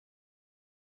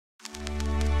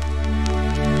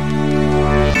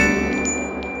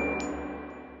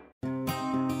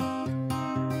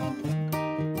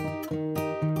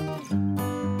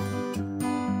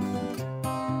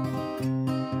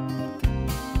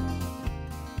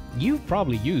You've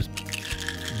probably used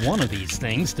one of these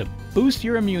things to boost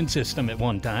your immune system at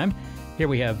one time. Here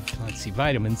we have,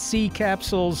 vitamin C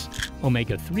capsules,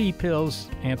 omega-3 pills,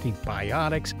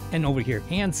 antibiotics, and over here,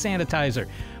 hand sanitizer.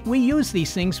 We use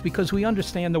these things because we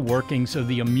understand the workings of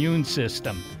the immune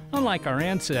system, unlike our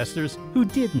ancestors who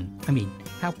didn't.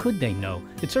 How could they know?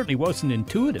 It certainly wasn't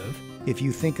intuitive. If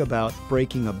you think about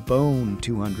breaking a bone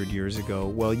 200 years ago,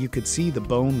 well, you could see the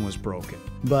bone was broken.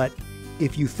 But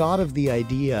if you thought of the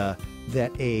idea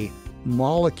that a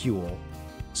molecule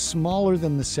smaller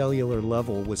than the cellular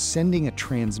level was sending a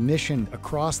transmission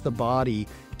across the body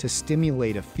to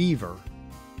stimulate a fever,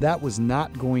 that was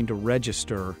not going to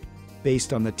register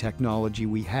based on the technology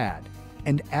we had.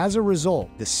 And as a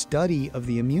result, the study of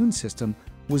the immune system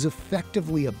was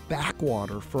effectively a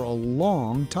backwater for a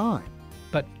long time.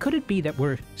 But could it be that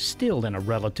we're still in a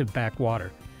relative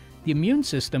backwater? The immune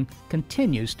system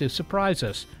continues to surprise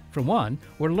us. For one,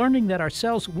 we're learning that our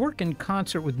cells work in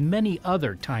concert with many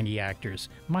other tiny actors,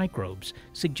 microbes,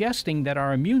 suggesting that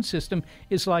our immune system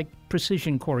is like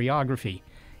precision choreography.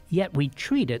 Yet we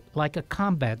treat it like a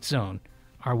combat zone.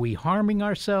 Are we harming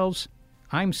ourselves?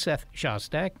 I'm Seth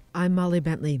Shostak. I'm Molly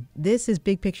Bentley. This is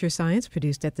Big Picture Science,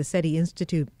 produced at the SETI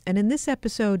Institute. And in this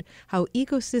episode, how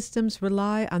ecosystems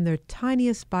rely on their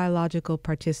tiniest biological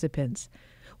participants.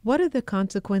 What are the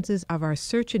consequences of our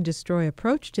search and destroy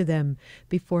approach to them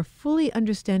before fully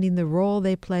understanding the role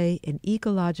they play in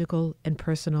ecological and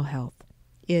personal health?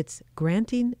 It's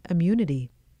granting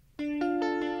immunity.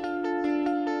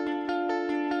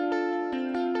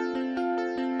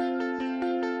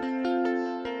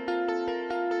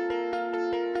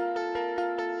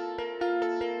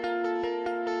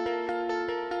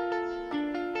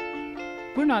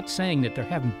 We're not saying that there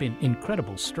haven't been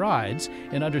incredible strides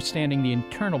in understanding the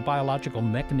internal biological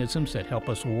mechanisms that help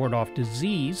us ward off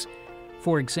disease.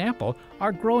 For example,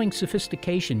 our growing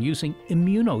sophistication using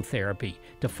immunotherapy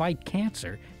to fight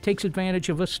cancer takes advantage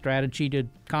of a strategy to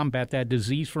combat that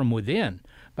disease from within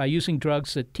by using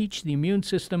drugs that teach the immune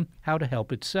system how to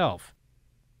help itself.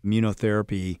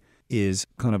 Immunotherapy is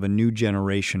kind of a new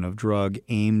generation of drug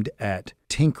aimed at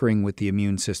tinkering with the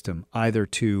immune system, either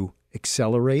to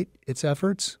accelerate its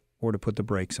efforts or to put the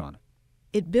brakes on it.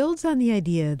 It builds on the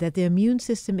idea that the immune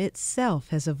system itself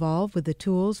has evolved with the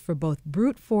tools for both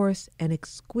brute force and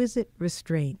exquisite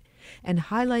restraint, and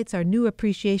highlights our new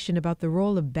appreciation about the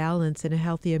role of balance in a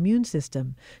healthy immune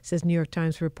system, says New York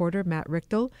Times reporter Matt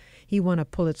Richtel. He won a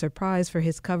Pulitzer Prize for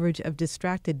his coverage of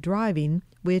distracted driving,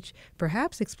 which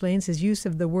perhaps explains his use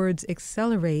of the words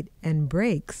accelerate and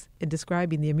brakes in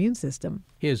describing the immune system.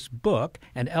 His book,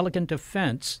 An Elegant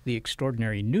Defense, The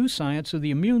Extraordinary New Science of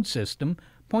the Immune System,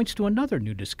 points to another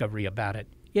new discovery about it.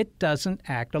 It doesn't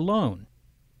act alone.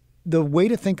 The way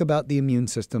to think about the immune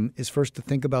system is first to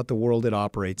think about the world it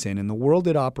operates in. And the world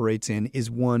it operates in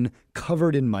is one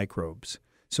covered in microbes.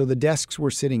 So the desks we're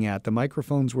sitting at, the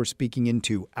microphones we're speaking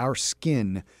into, our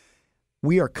skin,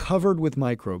 we are covered with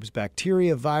microbes,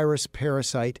 bacteria, virus,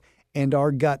 parasite, and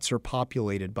our guts are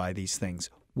populated by these things.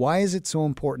 Why is it so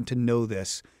important to know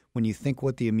this when you think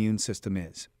what the immune system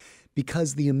is?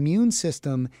 Because the immune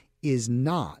system is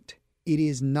not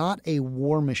a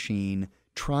war machine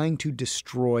trying to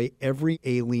destroy every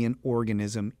alien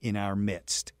organism in our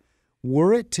midst.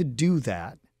 Were it to do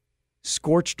that,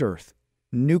 scorched earth,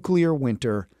 nuclear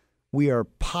winter, we are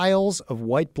piles of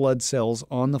white blood cells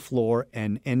on the floor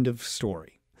and end of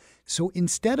story. So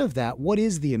instead of that, what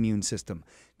is the immune system?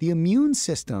 The immune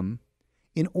system,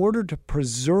 in order to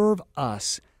preserve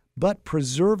us, but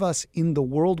preserve us in the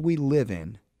world we live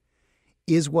in,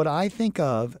 is what I think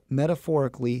of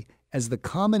metaphorically as the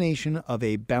combination of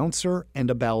a bouncer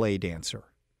and a ballet dancer.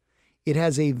 It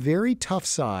has a very tough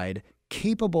side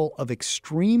capable of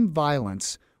extreme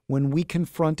violence when we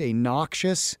confront a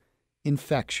noxious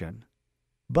infection,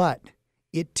 but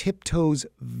it tiptoes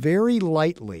very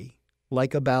lightly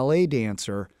like a ballet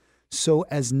dancer so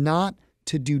as not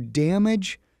to do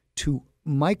damage to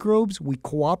microbes we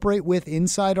cooperate with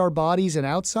inside our bodies and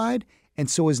outside, and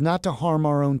so as not to harm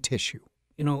our own tissue.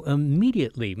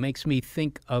 Immediately makes me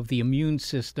think of the immune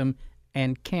system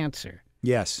and cancer.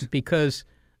 Yes. Because,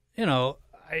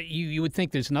 you would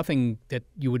think there's nothing that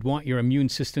you would want your immune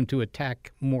system to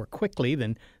attack more quickly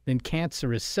than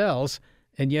cancerous cells,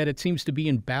 and yet it seems to be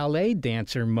in ballet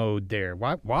dancer mode there.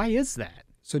 Why is that?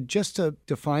 So just to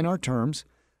define our terms,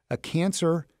 a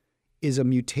cancer is a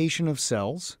mutation of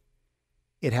cells.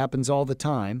 It happens all the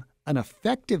time. An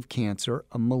effective cancer,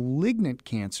 a malignant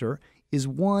cancer, is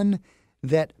one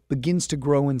that begins to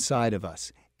grow inside of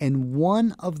us. And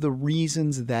one of the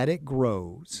reasons that it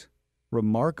grows,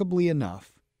 remarkably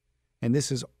enough, and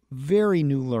this is very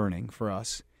new learning for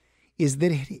us, is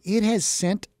that it has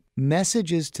sent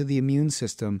messages to the immune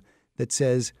system that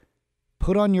says,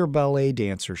 put on your ballet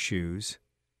dancer shoes,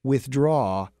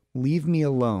 withdraw, leave me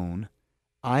alone.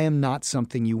 I am not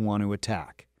something you want to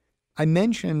attack. I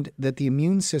mentioned that the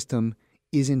immune system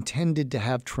is intended to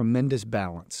have tremendous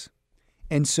balance.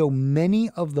 And so many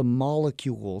of the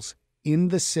molecules in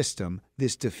the system,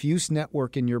 this diffuse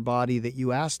network in your body that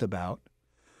you asked about,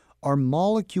 are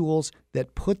molecules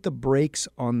that put the brakes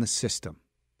on the system.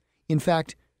 In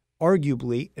fact,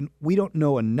 arguably, and we don't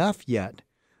know enough yet,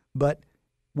 but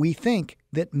we think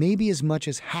that maybe as much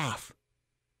as half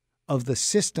of the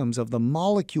systems, of the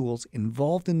molecules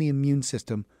involved in the immune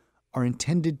system are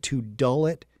intended to dull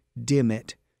it, dim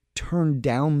it, turn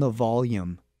down the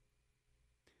volume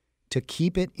to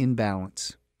keep it in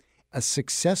balance. A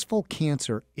successful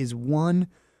cancer is one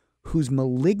whose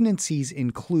malignancies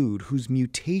include, whose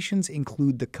mutations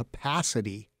include the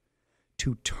capacity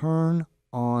to turn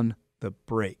on the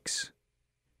brakes.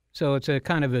 So it's a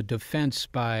kind of a defense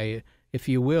by, if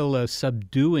you will,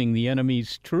 subduing the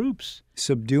enemy's troops.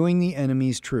 Subduing the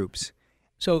enemy's troops.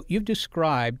 So you've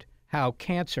described how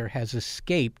cancer has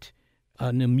escaped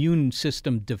an immune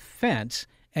system defense,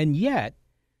 and yet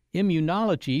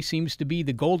immunology seems to be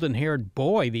the golden-haired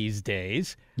boy these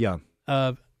days. Yeah.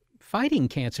 Fighting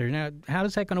cancer. Now, how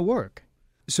is that going to work?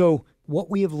 So what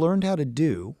we have learned how to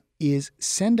do is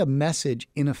send a message,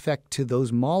 in effect, to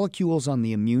those molecules on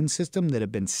the immune system that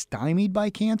have been stymied by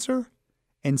cancer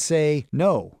and say,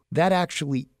 no, that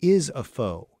actually is a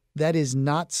foe. That is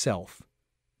not self.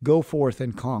 Go forth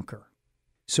and conquer.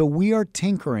 So we are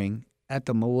tinkering at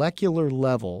the molecular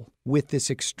level with this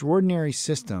extraordinary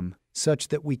system such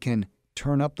that we can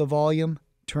turn up the volume,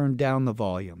 turn down the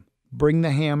volume, bring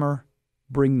the hammer,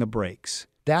 bring the brakes.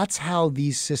 That's how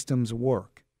these systems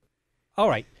work. All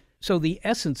right. So the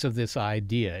essence of this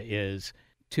idea is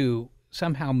to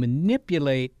somehow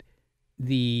manipulate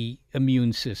the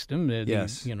immune system,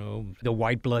 Yes. the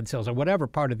white blood cells or whatever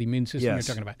part of the immune system Yes.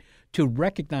 you're talking about, to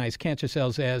recognize cancer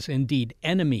cells as indeed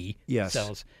enemy Yes.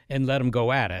 cells and let them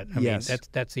go at it. I Yes. mean,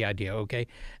 that's the idea, okay?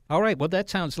 All right, well, that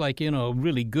sounds like,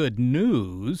 really good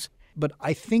news. But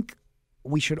I think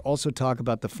we should also talk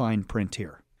about the fine print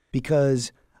here,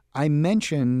 because I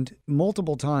mentioned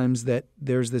multiple times that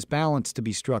there's this balance to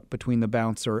be struck between the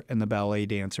bouncer and the ballet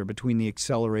dancer, between the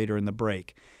accelerator and the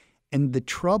brake. And the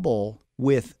trouble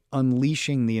with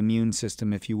unleashing the immune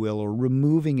system, if you will, or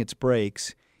removing its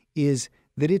brakes, is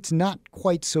that it's not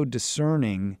quite so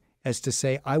discerning as to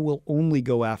say, I will only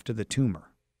go after the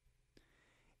tumor.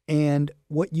 And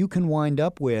what you can wind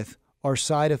up with are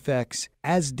side effects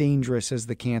as dangerous as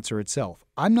the cancer itself.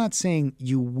 I'm not saying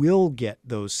you will get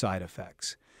those side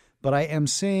effects, but I am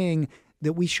saying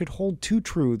that we should hold two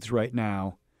truths right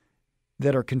now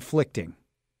that are conflicting.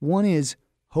 One is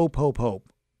hope, hope, hope.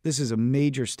 This is a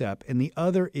major step. And the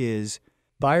other is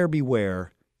buyer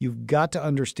beware. You've got to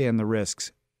understand the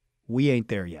risks. We ain't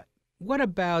there yet. What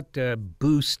about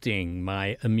boosting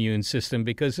my immune system?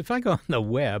 Because if I go on the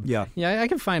web, I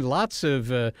can find lots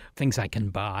of things I can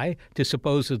buy to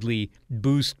supposedly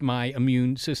boost my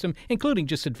immune system, including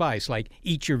just advice like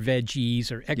eat your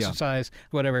veggies or exercise,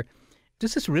 whatever.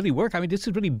 Does this really work? I mean, does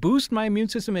this really boost my immune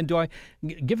system? And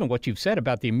given what you've said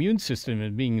about the immune system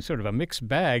and being sort of a mixed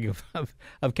bag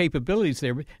of capabilities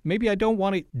there, maybe I don't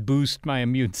want to boost my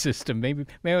immune system. Maybe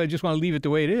I just want to leave it the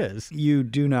way it is. You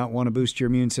do not want to boost your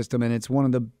immune system, and it's one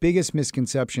of the biggest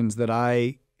misconceptions that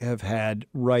I have had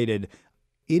righted.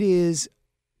 It is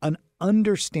an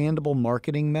understandable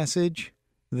marketing message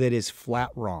that is flat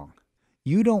wrong.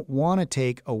 You don't want to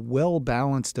take a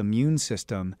well-balanced immune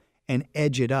system and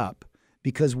edge it up.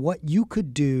 Because what you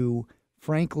could do,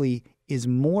 frankly, is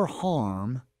more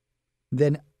harm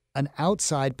than an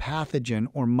outside pathogen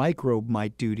or microbe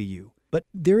might do to you. But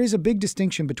there is a big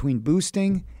distinction between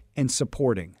boosting and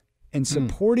supporting. And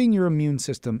supporting your immune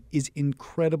system is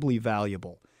incredibly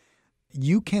valuable.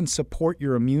 You can support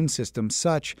your immune system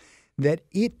such that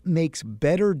it makes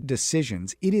better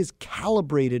decisions. It is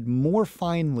calibrated more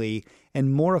finely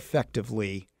and more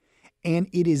effectively, and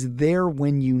it is there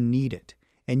when you need it.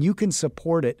 And you can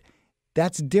support it.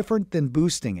 That's different than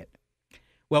boosting it.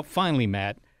 Well, finally,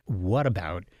 Matt, what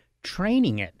about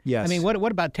training it? Yes. I mean,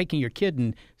 what about taking your kid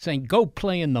and saying, go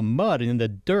play in the mud and in the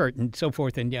dirt and so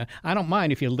forth? And I don't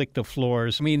mind if you lick the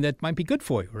floors. I mean, that might be good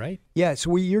for you, right? Yeah,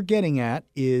 so what you're getting at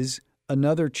is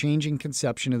another changing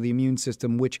conception of the immune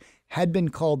system, which had been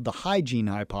called the hygiene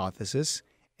hypothesis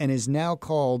and is now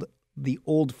called the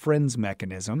old friends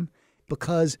mechanism,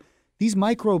 because these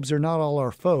microbes are not all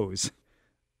our foes.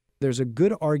 There's a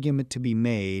good argument to be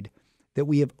made that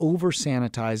we have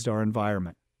over-sanitized our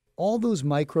environment. all those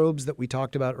microbes that we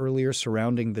talked about earlier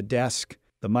surrounding the desk,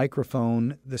 the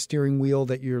microphone, the steering wheel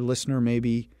that your listener may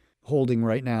be holding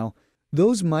right now,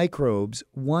 those microbes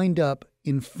wind up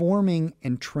informing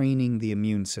and training the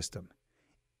immune system.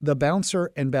 The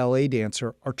bouncer and ballet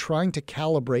dancer are trying to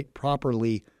calibrate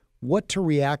properly what to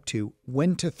react to,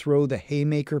 when to throw the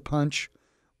haymaker punch,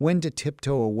 when to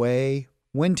tiptoe away,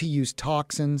 when to use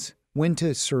toxins, when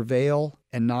to surveil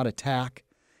and not attack.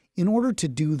 In order to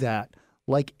do that,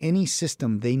 like any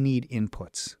system, they need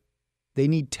inputs. They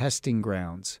need testing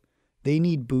grounds. They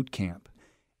need boot camp.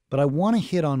 But I want to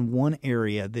hit on one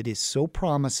area that is so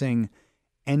promising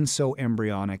and so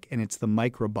embryonic, and it's the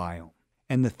microbiome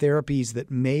and the therapies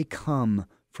that may come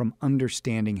from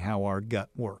understanding how our gut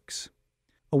works.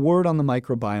 A word on the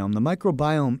microbiome. The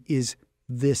microbiome is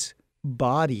this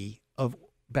body of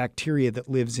bacteria that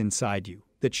lives inside you,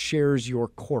 that shares your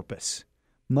corpus,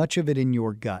 much of it in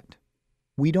your gut.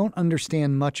 We don't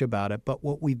understand much about it, but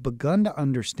what we've begun to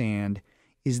understand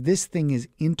is this thing is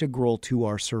integral to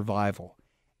our survival.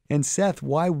 And Seth,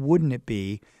 why wouldn't it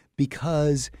be?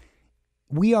 Because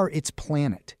we are its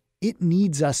planet. It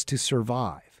needs us to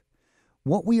survive.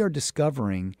 What we are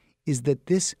discovering is that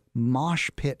this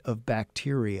mosh pit of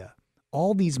bacteria,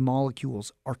 all these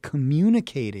molecules are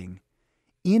communicating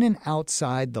in and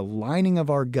outside the lining of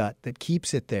our gut that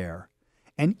keeps it there,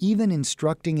 and even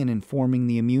instructing and informing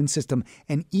the immune system,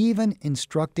 and even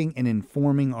instructing and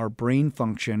informing our brain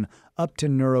function up to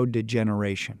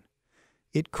neurodegeneration.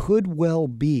 It could well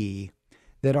be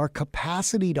that our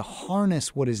capacity to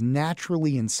harness what is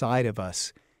naturally inside of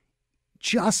us,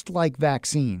 just like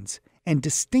vaccines, and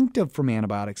distinctive from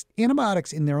antibiotics.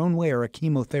 Antibiotics in their own way are a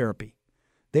chemotherapy.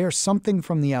 They are something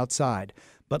from the outside.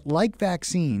 But like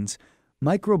vaccines,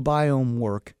 microbiome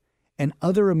work and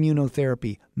other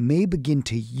immunotherapy may begin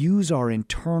to use our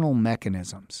internal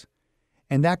mechanisms.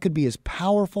 And that could be as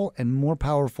powerful and more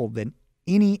powerful than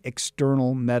any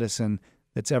external medicine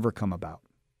that's ever come about.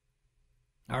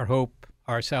 Our hope,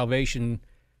 our salvation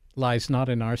lies not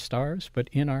in our stars, but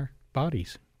in our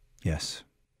bodies. Yes.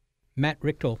 Matt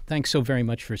Richtel, thanks so very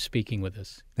much for speaking with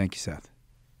us. Thank you, Seth.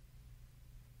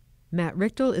 Matt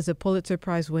Richtel is a Pulitzer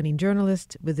Prize-winning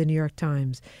journalist with the New York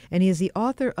Times, and he is the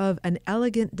author of An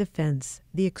Elegant Defense,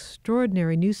 The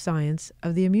Extraordinary New Science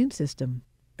of the Immune System.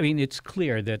 I mean, it's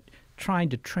clear that trying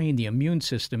to train the immune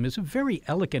system is a very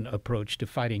elegant approach to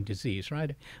fighting disease,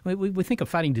 right? We think of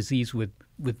fighting disease with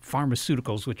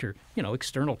pharmaceuticals, which are,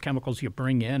 external chemicals you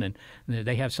bring in, and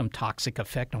they have some toxic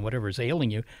effect on whatever is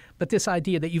ailing you. But this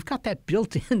idea that you've got that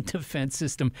built-in defense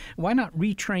system, why not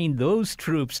retrain those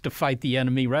troops to fight the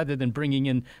enemy rather than bringing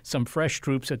in some fresh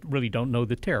troops that really don't know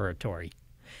the territory?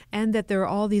 And that there are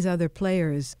all these other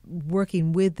players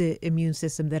working with the immune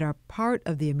system that are part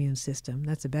of the immune system,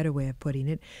 that's a better way of putting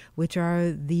it, which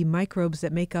are the microbes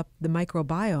that make up the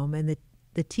microbiome. And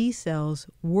the T cells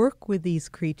work with these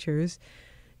creatures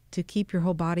to keep your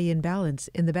whole body in balance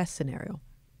in the best scenario.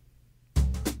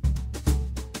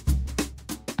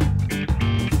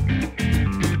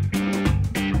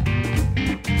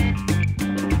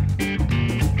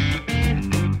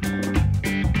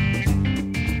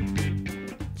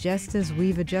 Just as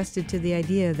we've adjusted to the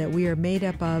idea that we are made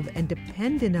up of and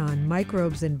dependent on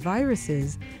microbes and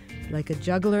viruses, like a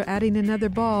juggler adding another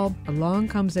ball, along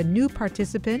comes a new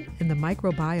participant in the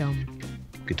microbiome.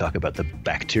 We could talk about the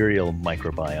bacterial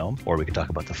microbiome, or we could talk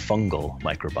about the fungal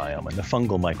microbiome. And the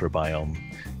fungal microbiome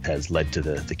has led to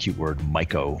the cute word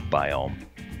mycobiome.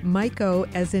 Myco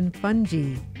as in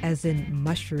fungi, as in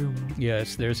mushroom.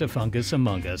 Yes, there's a fungus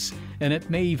among us, and it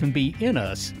may even be in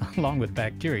us, along with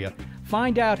bacteria.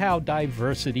 Find out how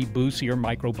diversity boosts your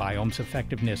microbiome's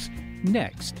effectiveness.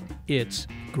 Next, it's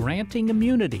Granting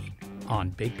Immunity on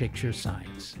Big Picture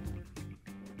Science.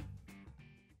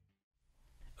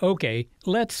 Okay,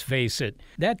 let's face it.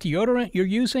 That deodorant you're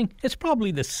using, it's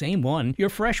probably the same one your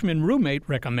freshman roommate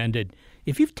recommended.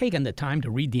 If you've taken the time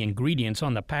to read the ingredients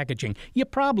on the packaging, you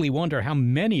probably wonder how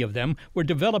many of them were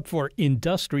developed for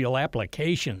industrial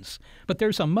applications. But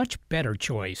there's a much better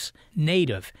choice,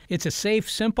 Native. It's a safe,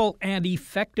 simple, and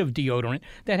effective deodorant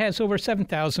that has over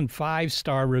 7,000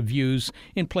 five-star reviews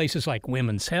in places like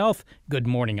Women's Health, Good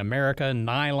Morning America,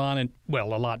 Nylon, and,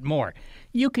 well, a lot more.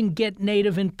 You can get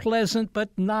Native in pleasant but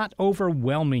not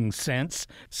overwhelming scents,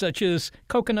 such as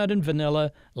coconut and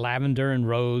vanilla, lavender and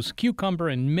rose, cucumber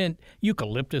and mint,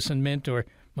 eucalyptus and mint, or,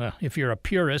 well, if you're a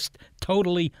purist,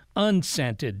 totally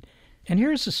unscented. And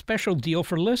here's a special deal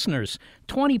for listeners.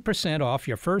 20% off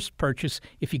your first purchase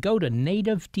if you go to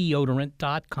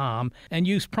nativedeodorant.com and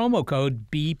use promo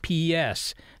code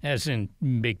BPS, as in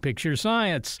Big Picture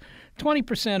Science.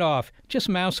 20% off. Just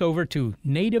mouse over to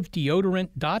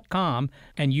nativedeodorant.com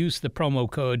and use the promo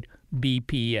code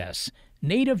BPS.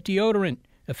 Native Deodorant,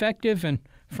 effective and,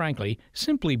 frankly,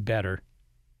 simply better.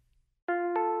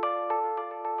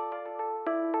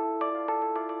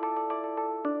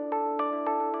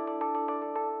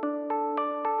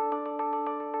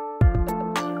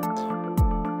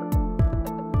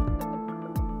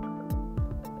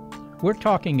 We're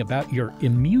talking about your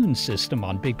immune system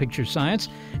on Big Picture Science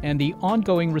and the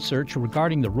ongoing research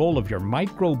regarding the role of your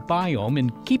microbiome in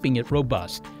keeping it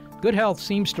robust. Good health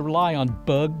seems to rely on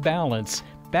bug balance,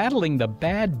 battling the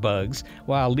bad bugs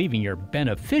while leaving your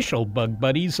beneficial bug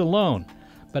buddies alone.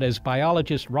 But as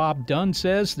biologist Rob Dunn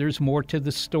says, there's more to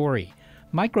the story.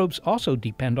 Microbes also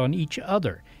depend on each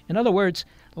other. In other words,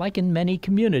 like in many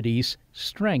communities,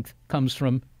 strength comes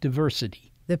from diversity.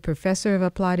 The professor of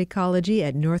applied ecology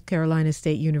at North Carolina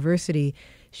State University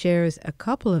shares a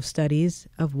couple of studies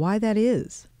of why that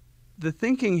is. The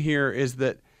thinking here is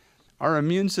that our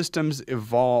immune systems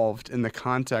evolved in the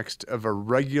context of a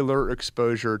regular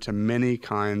exposure to many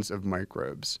kinds of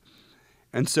microbes.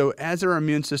 And so as our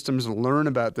immune systems learn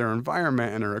about their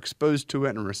environment and are exposed to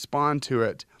it and respond to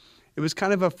it, it was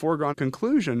kind of a foregone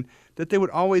conclusion that they would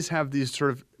always have these sort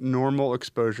of normal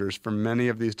exposures from many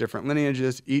of these different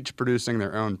lineages, each producing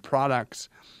their own products.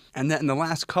 And that in the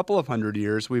last couple of hundred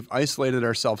years, we've isolated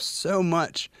ourselves so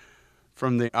much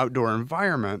from the outdoor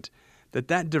environment that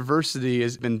that diversity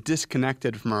has been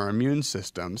disconnected from our immune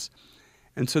systems.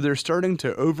 And so they're starting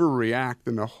to overreact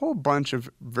in a whole bunch of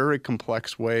very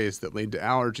complex ways that lead to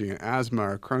allergy and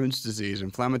asthma or Crohn's disease,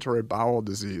 inflammatory bowel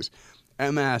disease,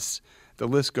 MS, the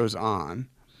list goes on.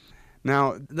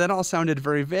 Now, that all sounded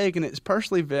very vague, and it's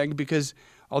partially vague because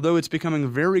although it's becoming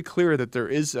very clear that there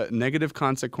is a negative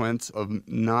consequence of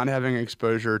not having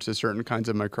exposure to certain kinds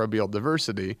of microbial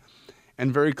diversity,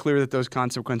 and very clear that those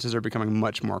consequences are becoming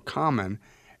much more common,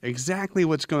 exactly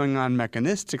what's going on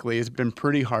mechanistically has been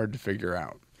pretty hard to figure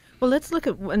out. Well, let's look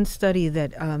at one study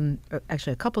that,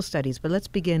 actually a couple studies, but let's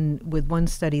begin with one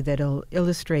study that'll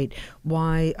illustrate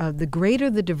why the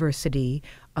greater the diversity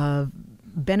of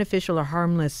beneficial or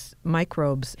harmless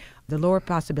microbes, the lower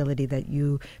possibility that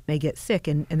you may get sick.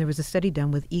 And there was a study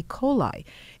done with E. coli,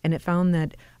 and it found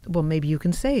that, well, maybe you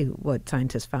can say what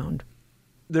scientists found.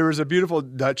 There was a beautiful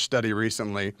Dutch study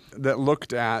recently that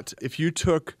looked at if you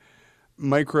took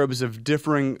microbes of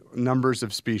differing numbers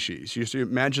of species. You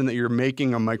imagine that you're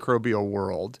making a microbial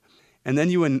world, and then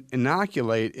you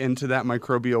inoculate into that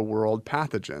microbial world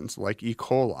pathogens like E.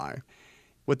 coli.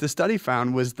 What the study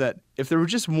found was that if there were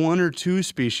just one or two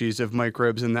species of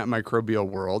microbes in that microbial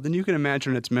world, and you can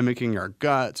imagine it's mimicking our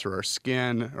guts or our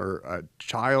skin or a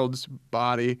child's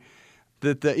body,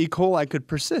 that the E. coli could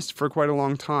persist for quite a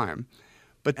long time.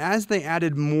 But as they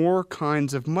added more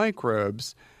kinds of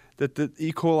microbes, that the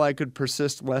E. coli could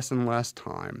persist less and less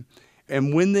time.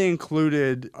 And when they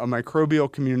included a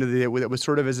microbial community that was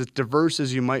sort of as diverse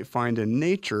as you might find in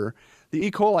nature, the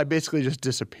E. coli basically just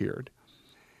disappeared.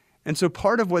 And so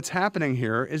part of what's happening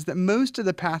here is that most of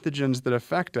the pathogens that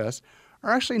affect us are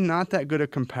actually not that good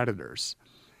at competitors.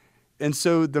 And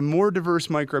so the more diverse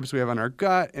microbes we have in our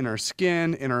gut, in our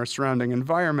skin, in our surrounding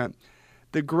environment,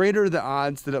 the greater the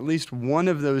odds that at least one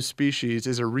of those species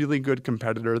is a really good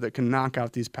competitor that can knock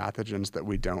out these pathogens that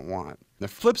we don't want. The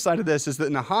flip side of this is that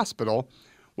in a hospital,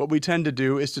 what we tend to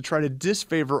do is to try to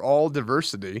disfavor all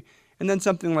diversity, and then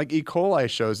something like E. coli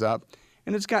shows up,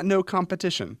 and it's got no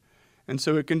competition. And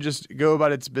so it can just go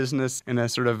about its business in a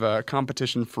sort of a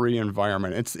competition-free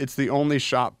environment. It's the only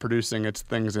shop producing its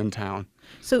things in town.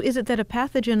 So is it that a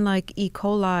pathogen like E.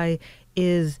 coli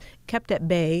is kept at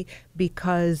bay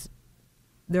because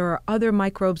there are other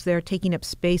microbes there taking up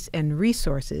space and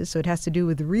resources, so it has to do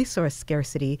with resource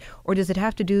scarcity, or does it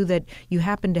have to do that you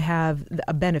happen to have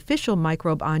a beneficial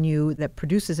microbe on you that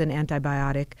produces an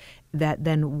antibiotic that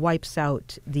then wipes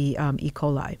out the E.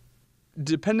 coli?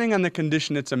 Depending on the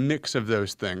condition, it's a mix of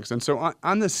those things. And so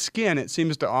on the skin, it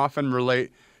seems to often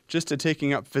relate just to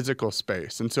taking up physical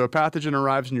space. And so a pathogen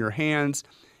arrives in your hands.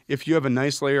 If you have a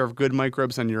nice layer of good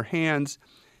microbes on your hands,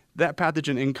 that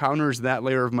pathogen encounters that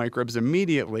layer of microbes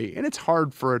immediately, and it's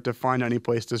hard for it to find any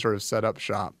place to sort of set up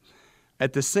shop.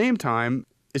 At the same time,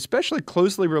 especially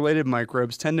closely related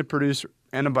microbes tend to produce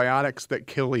antibiotics that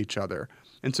kill each other.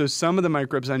 And so some of the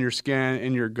microbes on your skin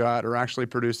and your gut are actually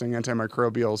producing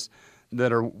antimicrobials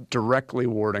that are directly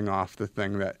warding off the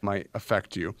thing that might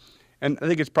affect you. And I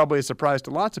think it's probably a surprise to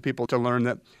lots of people to learn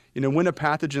that, when a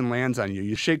pathogen lands on you,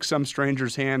 you shake some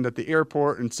stranger's hand at the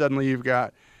airport and suddenly you've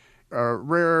got a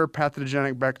rare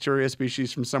pathogenic bacteria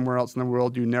species from somewhere else in the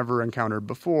world you never encountered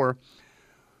before.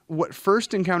 what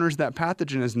first encounters that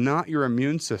pathogen is not your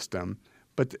immune system,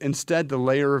 but instead the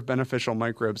layer of beneficial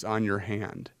microbes on your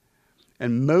hand.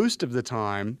 And most of the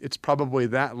time, it's probably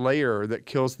that layer that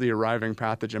kills the arriving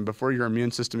pathogen before your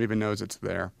immune system even knows it's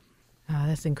there. Ah,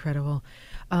 that's incredible.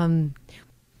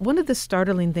 One of the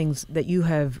startling things that you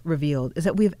have revealed is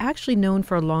that we've actually known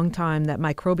for a long time that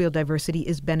microbial diversity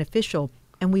is beneficial,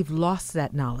 and we've lost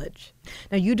that knowledge.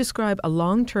 Now, you describe a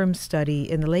long-term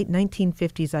study in the late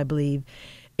 1950s, I believe,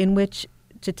 in which,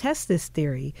 to test this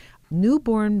theory,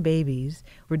 newborn babies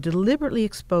were deliberately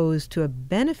exposed to a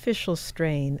beneficial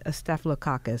strain of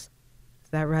Staphylococcus. Is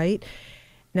that right?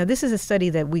 Now, this is a study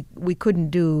that we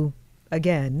couldn't do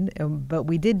again, but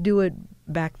we did do it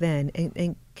back then.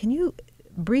 And can you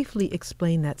briefly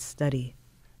explain that study?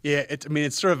 Yeah,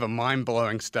 it's sort of a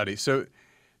mind-blowing study.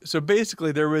 So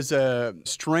basically, there was a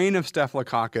strain of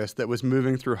Staphylococcus that was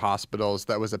moving through hospitals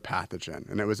that was a pathogen,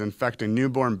 and it was infecting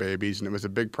newborn babies, and it was a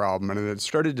big problem, and it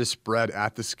started to spread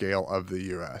at the scale of the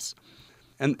U.S.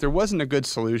 And there wasn't a good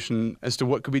solution as to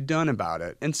what could be done about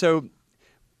it. And so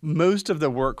most of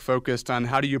the work focused on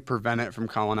how do you prevent it from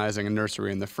colonizing a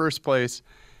nursery in the first place.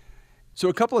 So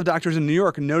a couple of doctors in New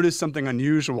York noticed something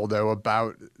unusual, though,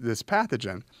 about this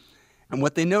pathogen. And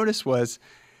what they noticed was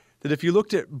that if you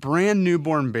looked at brand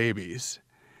newborn babies,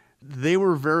 they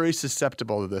were very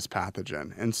susceptible to this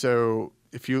pathogen. And so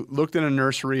if you looked in a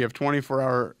nursery of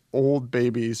 24-hour-old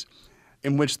babies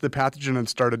in which the pathogen had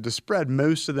started to spread,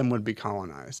 most of them would be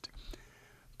colonized.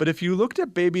 But if you looked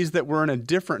at babies that were in a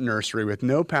different nursery with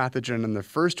no pathogen in the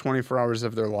first 24 hours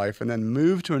of their life and then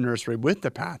moved to a nursery with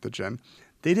the pathogen,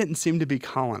 they didn't seem to be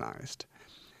colonized.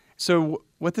 So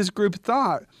what this group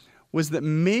thought was that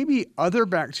maybe other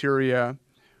bacteria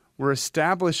were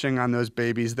establishing on those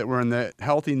babies that were in the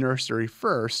healthy nursery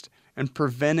first and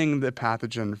preventing the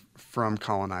pathogen from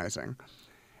colonizing.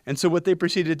 And so what they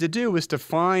proceeded to do was to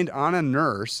find on a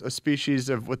nurse a species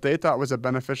of what they thought was a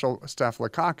beneficial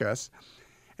Staphylococcus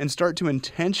and start to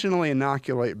intentionally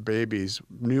inoculate babies,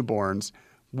 newborns,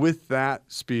 with that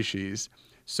species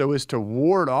so as to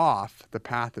ward off the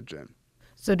pathogen.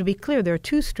 So to be clear, there are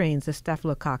two strains of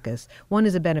Staphylococcus. One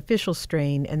is a beneficial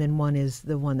strain, and then one is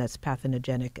the one that's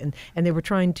pathogenic. And they were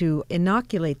trying to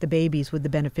inoculate the babies with the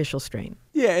beneficial strain.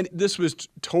 Yeah, and this was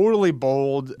totally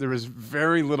bold. There was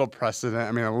very little precedent.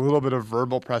 I mean, a little bit of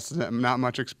verbal precedent, not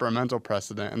much experimental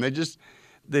precedent. And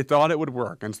they thought it would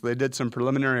work. And so they did some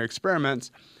preliminary experiments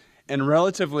and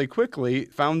relatively quickly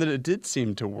found that it did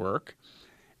seem to work.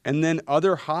 And then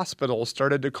other hospitals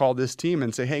started to call this team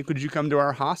and say, hey, could you come to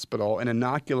our hospital and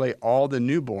inoculate all the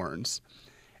newborns?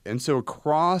 And so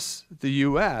across the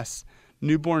U.S.,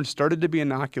 newborns started to be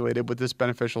inoculated with this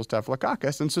beneficial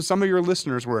Staphylococcus. And so some of your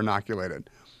listeners were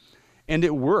inoculated. And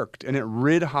it worked, and it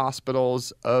rid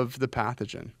hospitals of the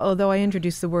pathogen. Although I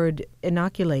introduced the word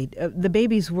inoculate, the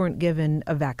babies weren't given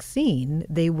a vaccine.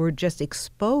 They were just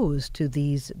exposed to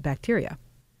these bacteria.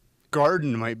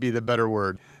 Garden might be the better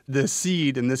word. The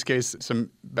seed, in this case, some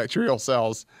bacterial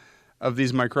cells of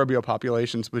these microbial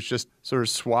populations, was just sort of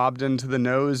swabbed into the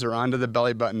nose or onto the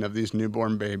belly button of these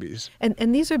newborn babies.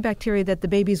 And these are bacteria that the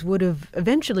babies would have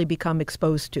eventually become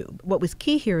exposed to. What was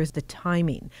key here is the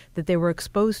timing, that they were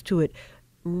exposed to it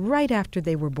right after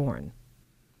they were born.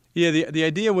 Yeah, the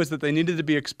idea was that they needed to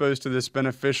be exposed to this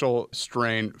beneficial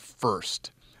strain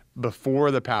first,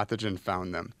 before the pathogen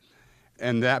found them.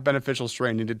 And that beneficial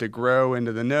strain needed to grow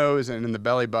into the nose and in the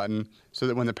belly button so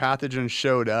that when the pathogen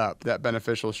showed up, that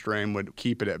beneficial strain would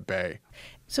keep it at bay.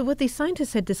 So what these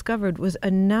scientists had discovered was a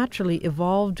naturally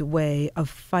evolved way of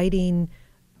fighting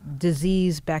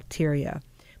disease bacteria.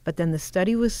 But then the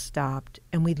study was stopped,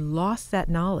 and we lost that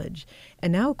knowledge.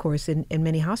 And now, of course, in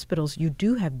many hospitals, you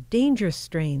do have dangerous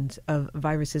strains of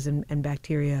viruses and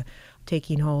bacteria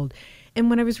taking hold. And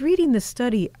when I was reading the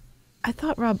study, I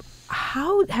thought, Rob,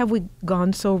 how have we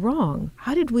gone so wrong?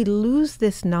 How did we lose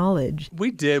this knowledge? We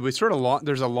did. We sort of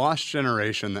there's a lost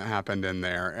generation that happened in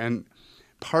there. And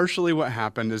partially what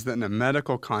happened is that in a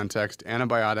medical context,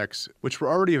 antibiotics, which were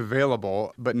already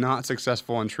available but not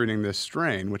successful in treating this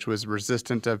strain, which was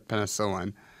resistant to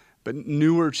penicillin, but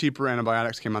newer, cheaper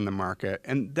antibiotics came on the market.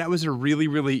 And that was a really,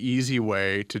 really easy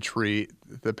way to treat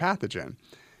the pathogen.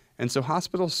 And so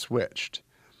hospitals switched.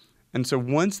 And so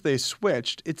once they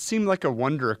switched, it seemed like a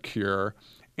wonder cure,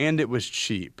 and it was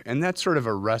cheap. And that's sort of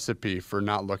a recipe for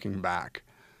not looking back.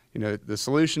 You know, the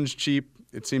solution's cheap.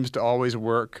 It seems to always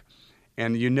work.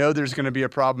 And you know there's going to be a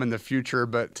problem in the future,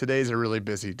 but today's a really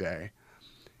busy day.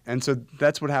 And so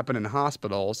that's what happened in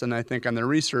hospitals. And I think on the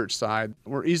research side,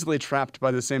 we're easily trapped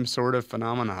by the same sort of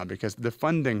phenomena because the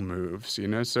funding moves, you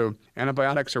know. So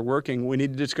antibiotics are working. We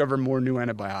need to discover more new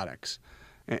antibiotics.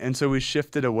 And so we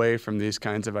shifted away from these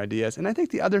kinds of ideas. And I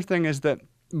think the other thing is that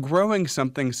growing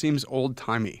something seems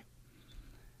old-timey.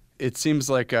 It seems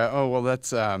like,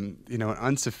 that's an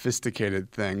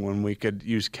unsophisticated thing when we could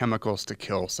use chemicals to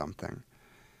kill something.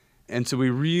 And so we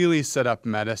really set up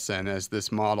medicine as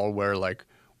this model where, like,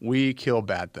 we kill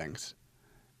bad things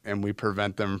and we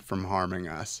prevent them from harming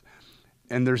us.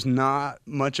 And there's not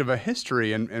much of a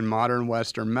history in modern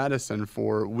Western medicine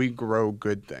for we grow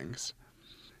good things.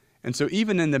 And so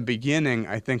even in the beginning,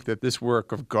 I think that this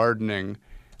work of gardening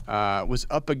was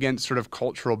up against sort of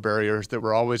cultural barriers that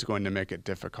were always going to make it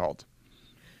difficult.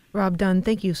 Rob Dunn,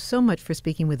 thank you so much for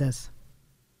speaking with us.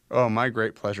 Oh, my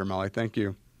great pleasure, Molly. Thank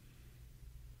you.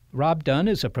 Rob Dunn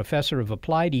is a professor of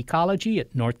applied ecology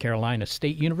at North Carolina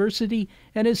State University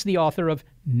and is the author of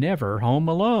Never Home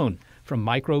Alone, From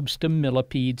Microbes to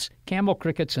Millipedes, Camel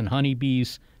Crickets and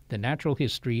Honeybees, The Natural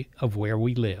History of Where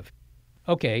We Live.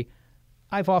 Okay,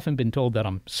 I've often been told that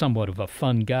I'm somewhat of a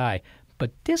fun guy,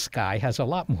 but this guy has a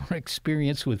lot more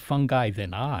experience with fungi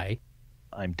than I.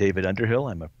 I'm David Underhill.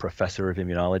 I'm a professor of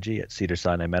immunology at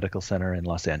Cedars-Sinai Medical Center in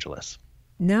Los Angeles.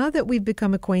 Now that we've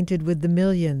become acquainted with the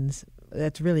millions,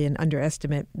 that's really an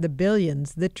underestimate, the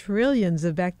billions, the trillions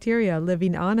of bacteria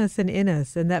living on us and in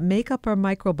us and that make up our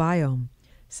microbiome,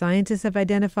 scientists have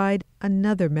identified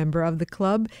another member of the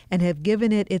club and have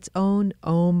given it its own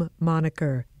ohm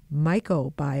moniker,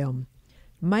 mycobiome.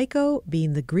 Myco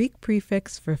being the Greek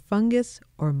prefix for fungus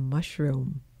or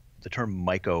mushroom. The term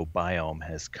mycobiome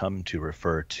has come to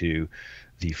refer to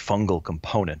the fungal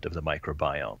component of the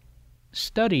microbiome.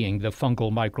 Studying the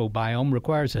fungal microbiome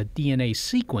requires a DNA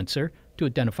sequencer to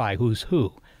identify who's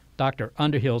who. Dr.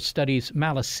 Underhill studies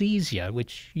Malassezia,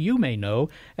 which you may know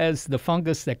as the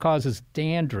fungus that causes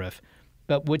dandruff,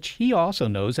 but which he also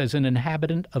knows as an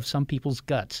inhabitant of some people's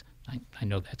guts. I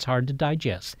know that's hard to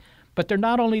digest. But they're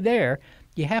not only there.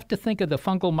 You have to think of the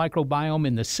fungal microbiome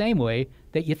in the same way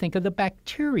that you think of the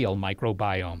bacterial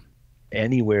microbiome.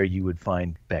 Anywhere you would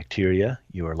find bacteria,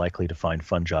 you are likely to find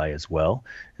fungi as well.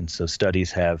 And so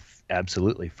studies have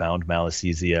absolutely found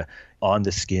Malassezia on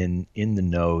the skin, in the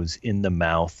nose, in the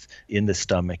mouth, in the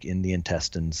stomach, in the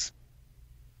intestines.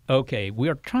 Okay, we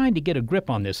are trying to get a grip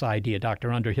on this idea,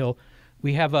 Dr. Underhill.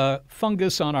 We have a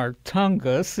fungus on our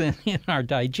tungus and in our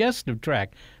digestive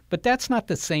tract, but that's not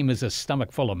the same as a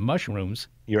stomach full of mushrooms.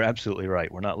 You're absolutely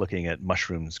right. We're not looking at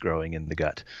mushrooms growing in the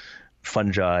gut.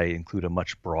 Fungi include a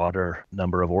much broader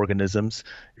number of organisms.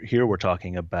 Here we're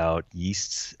talking about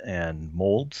yeasts and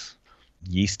molds.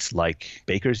 Yeasts like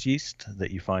baker's yeast that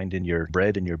you find in your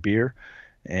bread and your beer,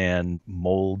 and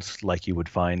molds like you would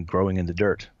find growing in the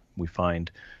dirt. We find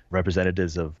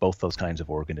representatives of both those kinds of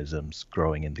organisms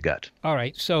growing in the gut. All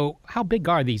right, so how big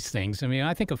are these things? I mean,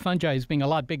 I think of fungi as being a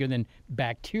lot bigger than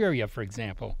bacteria, for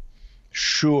example.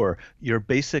 Sure. Your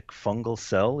basic fungal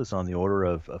cell is on the order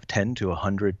of 10 to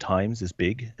 100 times as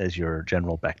big as your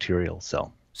general bacterial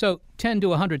cell. So 10 to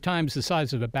 100 times the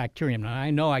size of a bacterium. Now,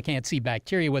 I know I can't see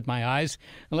bacteria with my eyes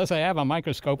unless I have a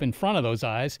microscope in front of those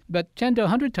eyes, but 10 to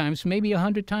 100 times, maybe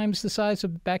 100 times the size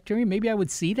of a bacterium. Maybe I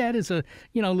would see that as a,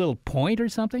 little point or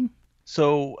something.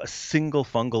 So a single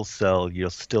fungal cell you'll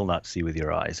still not see with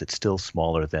your eyes. It's still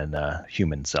smaller than a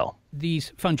human cell.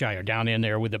 These fungi are down in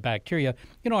there with the bacteria.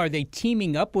 Are they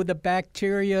teaming up with the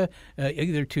bacteria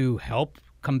either to help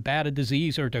combat a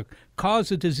disease or to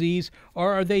cause a disease,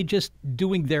 or are they just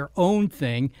doing their own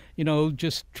thing,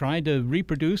 just trying to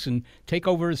reproduce and take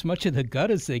over as much of the gut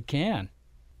as they can?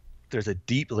 There's a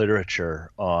deep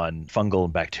literature on fungal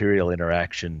and bacterial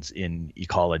interactions in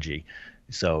ecology.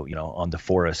 So, on the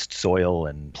forest soil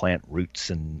and plant roots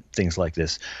and things like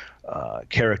this,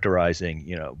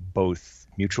 characterizing, both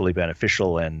mutually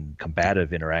beneficial and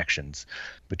combative interactions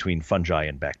between fungi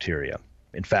and bacteria.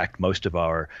 In fact, most of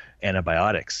our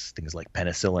antibiotics, things like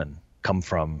penicillin, come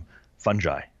from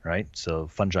fungi, right? So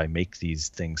fungi make these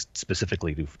things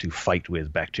specifically to fight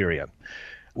with bacteria,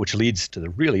 which leads to the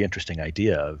really interesting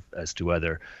idea as to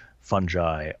whether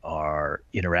fungi are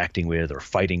interacting with or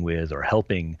fighting with or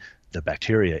helping the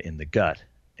bacteria in the gut.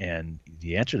 And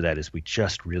the answer to that is we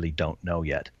just really don't know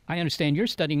yet. I understand you're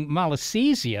studying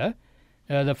Malassezia,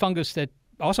 the fungus that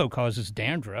also causes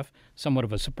dandruff. Somewhat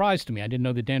of a surprise to me. I didn't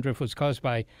know that dandruff was caused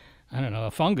by, a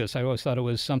fungus. I always thought it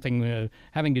was something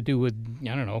having to do with,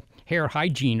 hair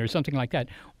hygiene or something like that.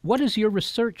 What does your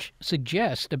research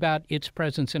suggest about its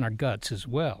presence in our guts as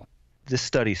well? This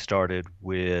study started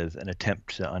with an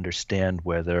attempt to understand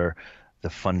whether the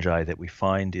fungi that we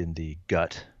find in the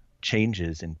gut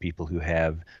changes in people who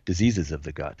have diseases of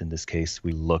the gut. In this case,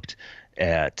 we looked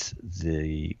at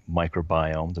the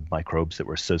microbiome, the microbes that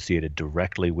were associated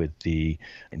directly with the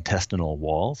intestinal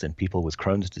walls in people with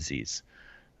Crohn's disease.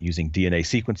 Using DNA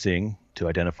sequencing to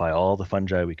identify all the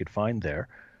fungi we could find there,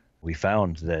 we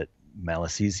found that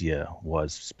Malassezia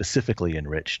was specifically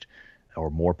enriched or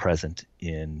more present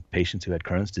in patients who had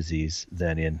Crohn's disease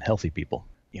than in healthy people.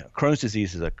 Crohn's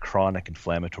disease is a chronic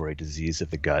inflammatory disease of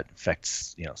the gut,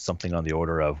 affects, something on the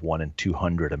order of 1 in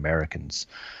 200 Americans.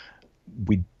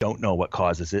 We don't know what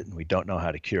causes it, and we don't know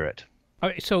how to cure it. All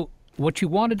right, so what you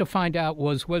wanted to find out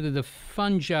was whether the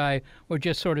fungi were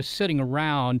just sort of sitting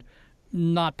around,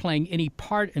 not playing any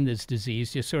part in this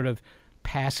disease, just sort of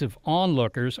passive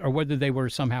onlookers, or whether they were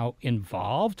somehow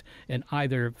involved in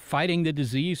either fighting the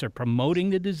disease or promoting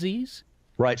the disease?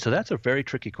 Right, so that's a very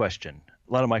tricky question.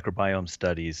 A lot of microbiome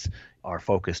studies are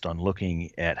focused on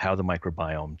looking at how the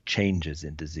microbiome changes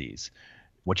in disease.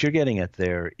 What you're getting at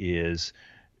there is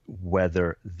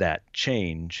whether that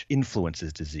change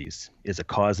influences disease, is a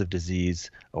cause of disease,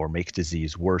 or makes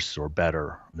disease worse or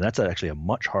better. And that's actually a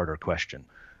much harder question.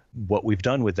 What we've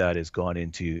done with that is gone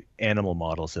into animal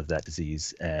models of that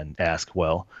disease and asked,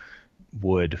 well,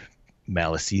 would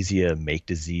Malassezia make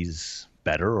disease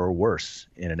better or worse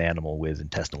in an animal with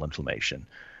intestinal inflammation?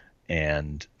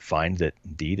 And find that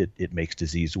indeed it makes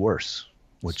disease worse,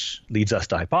 which leads us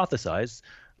to hypothesize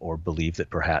or believe that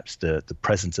perhaps the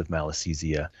presence of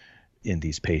Malassezia in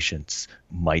these patients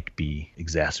might be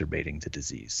exacerbating the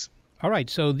disease. All right,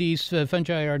 so these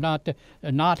fungi are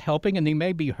not helping, and they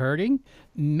may be hurting.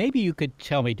 Maybe you could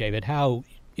tell me, David, how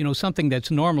something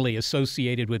that's normally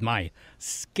associated with my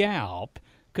scalp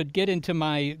could get into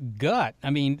my gut. I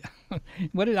mean,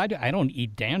 what did I do? I don't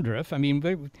eat dandruff. I mean,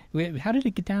 how did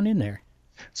it get down in there?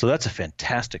 So that's a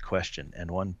fantastic question,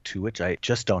 and one to which I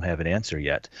just don't have an answer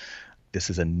yet. This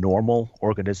is a normal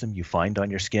organism you find on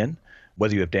your skin,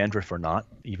 whether you have dandruff or not.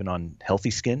 Even on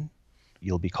healthy skin,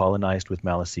 you'll be colonized with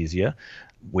Malassezia.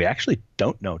 We actually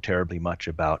don't know terribly much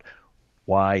about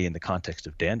why, in the context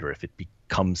of dandruff, it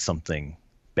becomes something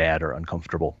bad or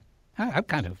uncomfortable. I'm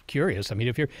kind of curious. I mean,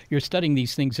 if you're studying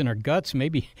these things in our guts,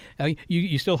 maybe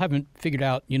you still haven't figured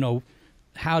out,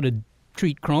 how to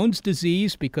treat Crohn's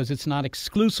disease because it's not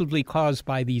exclusively caused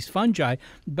by these fungi.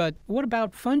 But what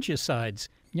about fungicides?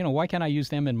 Why can't I use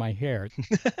them in my hair?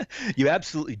 You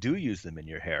absolutely do use them in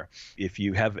your hair. If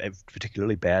you have a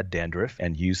particularly bad dandruff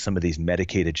and use some of these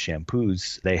medicated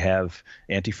shampoos, they have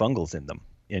antifungals in them,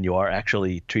 and you are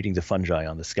actually treating the fungi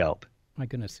on the scalp. My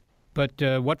goodness. But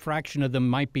what fraction of them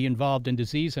might be involved in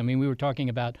disease? I mean, we were talking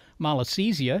about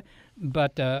Malassezia,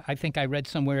 but I think I read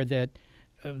somewhere that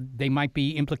they might be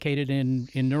implicated in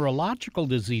neurological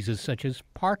diseases such as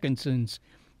Parkinson's.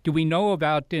 Do we know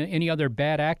about any other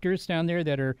bad actors down there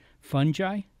that are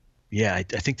fungi? Yeah, I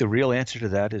think the real answer to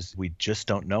that is we just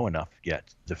don't know enough yet.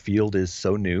 The field is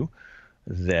so new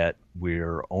that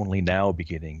we're only now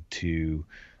beginning to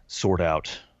sort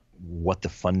out what the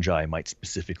fungi might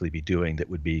specifically be doing that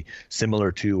would be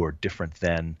similar to or different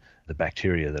than the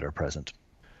bacteria that are present.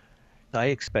 I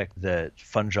expect that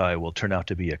fungi will turn out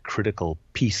to be a critical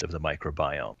piece of the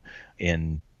microbiome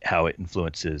in how it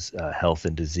influences health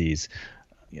and disease.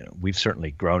 We've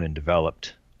certainly grown and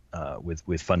developed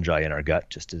with fungi in our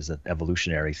gut just as an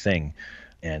evolutionary thing,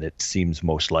 and it seems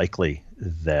most likely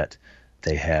that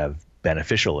they have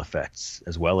beneficial effects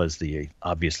as well as the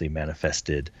obviously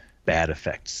manifested bad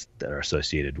effects that are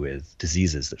associated with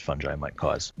diseases that fungi might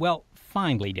cause. Well,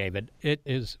 finally, David, it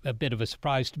is a bit of a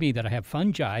surprise to me that I have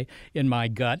fungi in my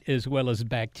gut as well as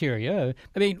bacteria.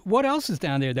 I mean, what else is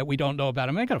down there that we don't know about?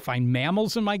 Am I going to find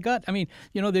mammals in my gut? I mean,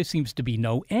 there seems to be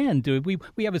no end.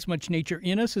 We have as much nature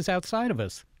in us as outside of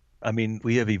us. I mean,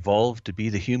 we have evolved to be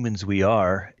the humans we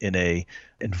are in a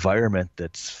environment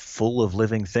that's full of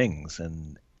living things.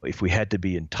 And if we had to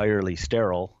be entirely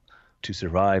sterile to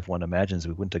survive, one imagines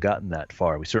we wouldn't have gotten that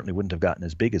far. We certainly wouldn't have gotten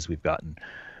as big as we've gotten.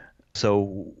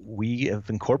 So we have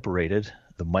incorporated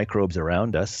the microbes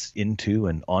around us into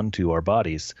and onto our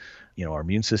bodies. Our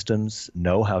immune systems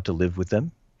know how to live with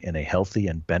them in a healthy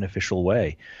and beneficial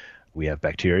way. We have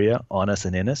bacteria on us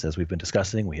and in us, as we've been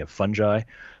discussing. We have fungi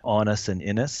on us and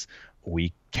in us.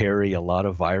 We carry a lot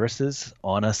of viruses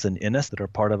on us and in us that are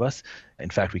part of us. In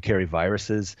fact, we carry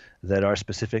viruses that are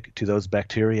specific to those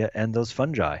bacteria and those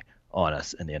fungi on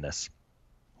us and in us.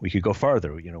 We could go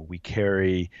farther. We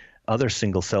carry other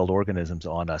single-celled organisms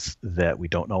on us that we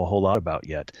don't know a whole lot about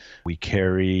yet. We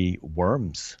carry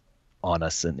worms on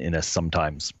us and in us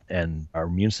sometimes, and our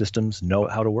immune systems know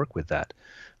how to work with that.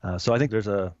 So I think there's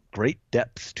a great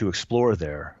depth to explore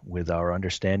there with our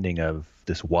understanding of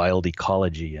this wild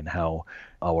ecology and how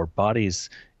our bodies,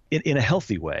 in a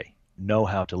healthy way, know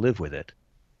how to live with it.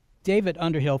 David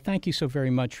Underhill, thank you so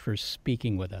very much for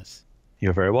speaking with us.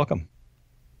 You're very welcome.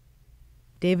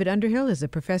 David Underhill is a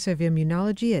professor of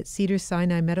immunology at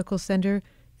Cedars-Sinai Medical Center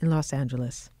in Los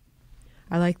Angeles.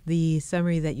 I like the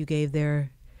summary that you gave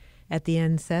there at the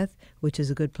end, Seth, which is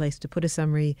a good place to put a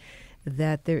summary,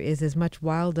 that there is as much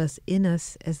wild us in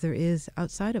us as there is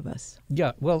outside of us.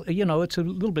 Yeah, well, it's a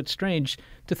little bit strange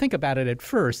to think about it at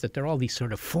first, that there are all these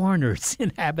sort of foreigners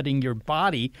inhabiting your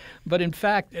body. But in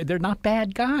fact, they're not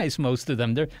bad guys, most of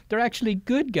them. They're actually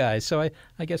good guys. So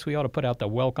I guess we ought to put out the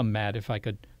welcome mat if I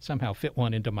could somehow fit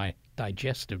one into my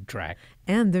digestive tract.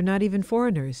 And they're not even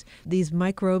foreigners. These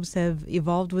microbes have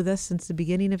evolved with us since the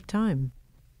beginning of time.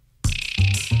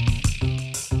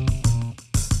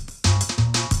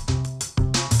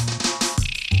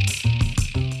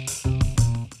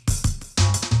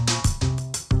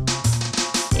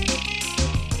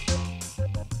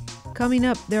 Coming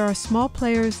up, there are small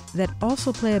players that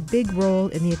also play a big role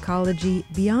in the ecology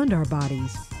beyond our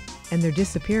bodies, and they're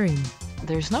disappearing.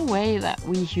 There's no way that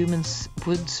we humans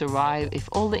would survive if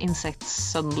all the insects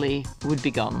suddenly would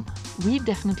be gone. We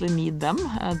definitely need them.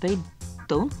 They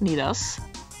don't need us.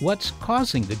 What's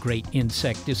causing the great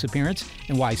insect disappearance,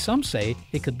 and why some say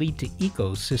it could lead to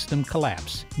ecosystem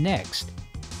collapse? Next,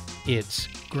 it's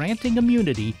granting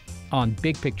immunity on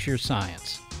Big Picture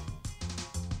Science.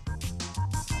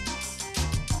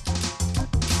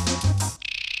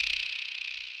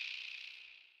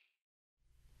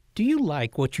 Do you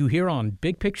like what you hear on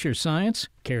Big Picture Science?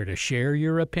 Care to share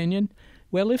your opinion?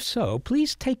 Well, if so,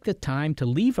 please take the time to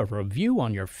leave a review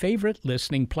on your favorite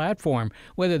listening platform,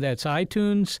 whether that's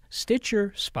iTunes,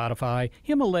 Stitcher, Spotify,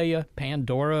 Himalaya,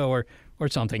 Pandora, or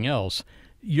something else.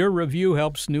 Your review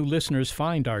helps new listeners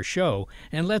find our show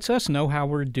and lets us know how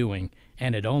we're doing,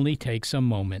 and it only takes a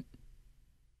moment.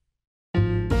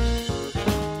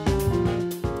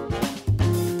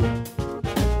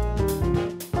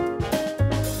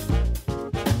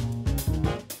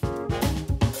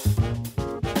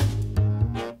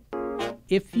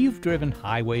 If you've driven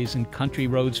highways and country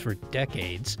roads for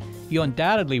decades, you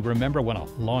undoubtedly remember when a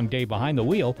long day behind the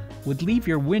wheel would leave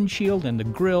your windshield and the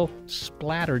grill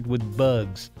splattered with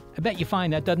bugs. I bet you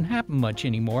find that doesn't happen much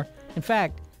anymore. In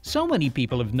fact, so many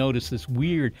people have noticed this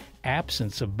weird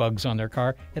absence of bugs on their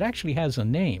car, it actually has a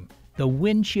name: the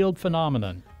windshield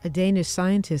phenomenon. A Danish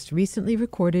scientist recently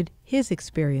recorded his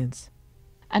experience.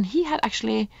 And he had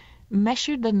actually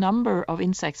measured the number of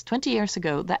insects 20 years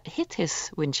ago that hit his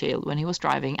windshield when he was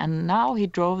driving, and now he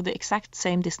drove the exact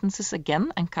same distances again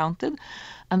and counted,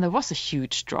 and there was a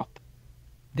huge drop.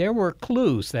 There were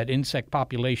clues that insect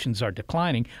populations are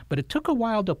declining, but it took a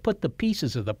while to put the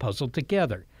pieces of the puzzle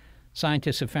together.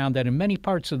 Scientists have found that in many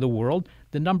parts of the world,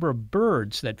 the number of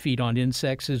birds that feed on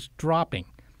insects is dropping.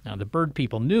 Now, the bird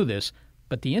people knew this,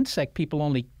 but the insect people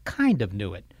only kind of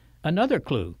knew it. Another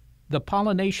clue: the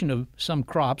pollination of some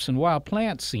crops and wild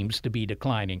plants seems to be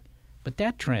declining. But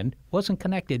that trend wasn't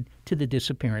connected to the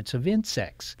disappearance of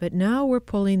insects. But now we're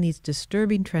pulling these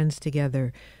disturbing trends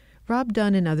together. Rob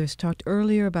Dunn and others talked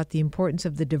earlier about the importance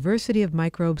of the diversity of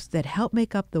microbes that help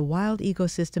make up the wild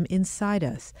ecosystem inside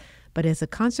us. But as a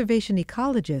conservation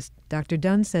ecologist, Dr.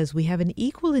 Dunn says we have an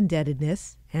equal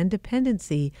indebtedness and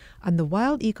dependency on the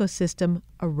wild ecosystem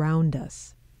around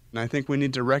us. And I think we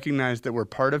need to recognize that we're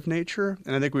part of nature,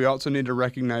 and I think we also need to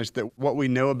recognize that what we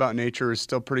know about nature is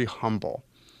still pretty humble.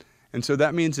 And so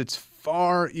that means it's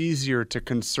far easier to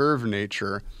conserve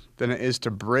nature than it is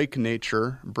to break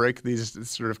nature, break these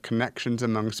sort of connections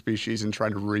among species and try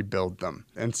to rebuild them.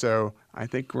 And so I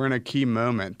think we're in a key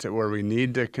moment where we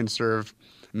need to conserve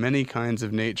many kinds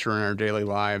of nature in our daily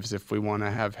lives if we want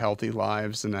to have healthy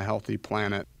lives and a healthy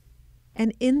planet.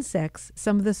 And insects,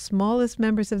 some of the smallest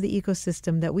members of the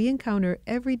ecosystem that we encounter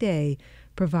every day,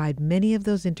 provide many of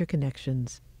those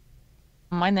interconnections.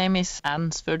 My name is Anne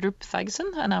Sverdrup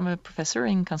Thygesen, and I'm a professor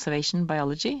in conservation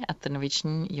biology at the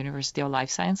Norwegian University of Life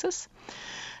Sciences.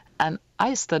 And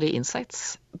I study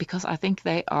insects because I think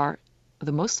they are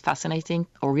the most fascinating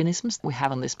organisms we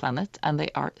have on this planet, and they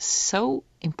are so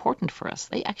important for us.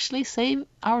 They actually save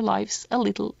our lives a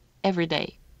little every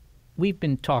day. We've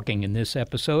been talking in this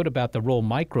episode about the role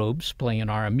microbes play in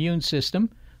our immune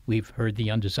system. We've heard the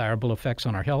undesirable effects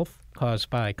on our health caused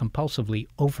by compulsively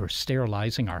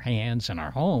over-sterilizing our hands and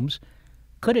our homes.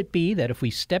 Could it be that if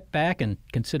we step back and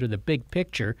consider the big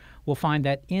picture, we'll find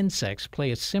that insects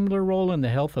play a similar role in the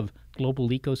health of global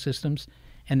ecosystems,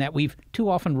 and that we've too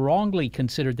often wrongly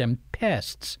considered them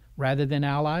pests rather than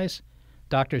allies?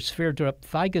 Dr. Sverdrup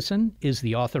Thygesen is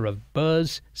the author of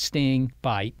Buzz, Sting,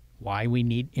 Bite: Why We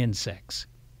Need Insects.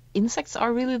 Insects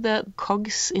are really the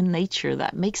cogs in nature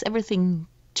that makes everything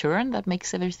turn, that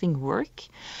makes everything work.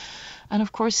 And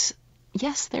of course,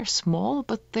 yes, they're small,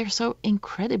 but they're so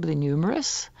incredibly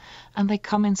numerous, and they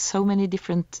come in so many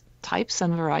different types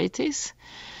and varieties.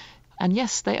 And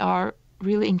yes, they are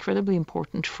really incredibly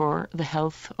important for the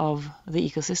health of the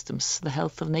ecosystems, the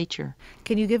health of nature.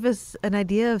 Can you give us an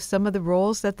idea of some of the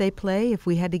roles that they play if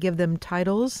we had to give them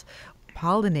titles?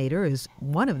 Pollinator is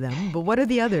one of them, but what are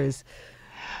the others?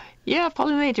 Yeah,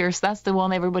 pollinators, that's the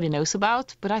one everybody knows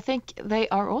about, but I think they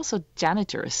are also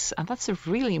janitors, and that's a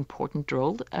really important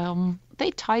role.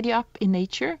 They tidy up in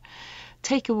nature,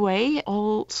 take away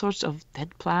all sorts of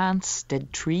dead plants,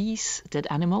 dead trees, dead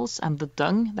animals, and the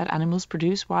dung that animals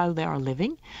produce while they are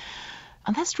living.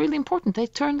 And that's really important. They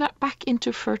turn that back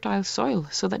into fertile soil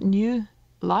so that new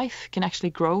life can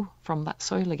actually grow from that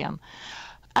soil again.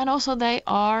 And also they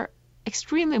are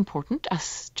extremely important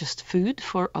as just food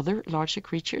for other larger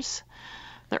creatures.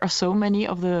 There are so many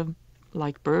of the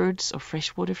like birds or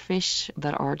freshwater fish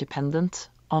that are dependent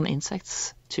on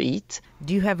insects to eat.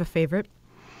 Do you have a favorite?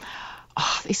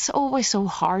 Oh, it's always so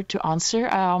hard to answer.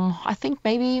 I think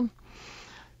maybe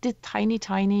the tiny,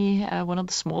 one of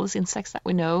the smallest insects that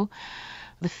we know,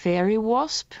 the fairy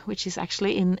wasp, which is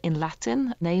actually in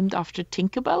Latin named after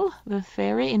Tinkerbell, the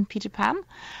fairy in Peter Pan.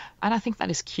 And I think that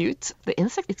is cute. The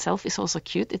insect itself is also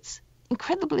cute. It's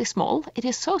incredibly small. It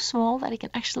is so small that it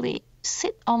can actually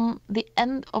sit on the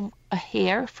end of a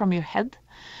hair from your head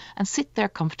and sit there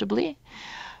comfortably.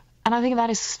 And I think that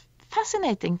is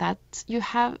fascinating that you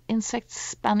have insects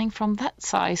spanning from that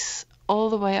size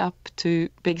all the way up to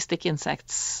big stick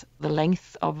insects, the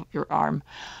length of your arm.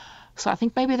 So I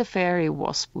think maybe the fairy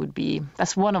wasp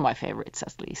that's one of my favorites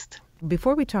at least.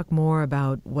 Before we talk more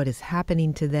about what is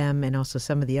happening to them and also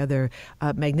some of the other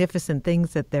magnificent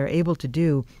things that they're able to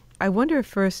do, I wonder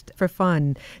first, for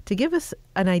fun, to give us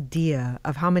an idea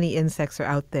of how many insects are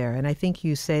out there. And I think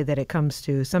you say that it comes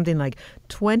to something like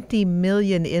 20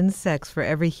 million insects for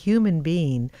every human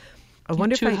being. I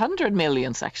wonder 200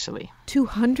 millions, actually.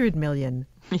 200 million?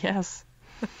 Yes.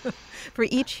 For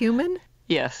each human?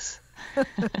 Yes.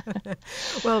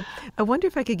 Well, I wonder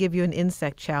if I could give you an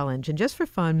insect challenge. And just for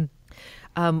fun,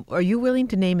 are you willing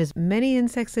to name as many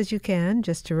insects as you can,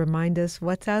 just to remind us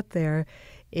what's out there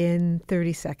in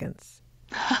 30 seconds?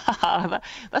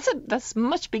 That's a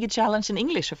much bigger challenge in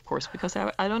English, of course, because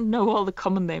I don't know all the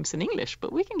common names in English,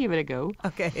 but we can give it a go.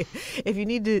 Okay. If you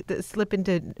need to slip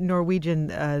into Norwegian,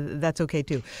 that's okay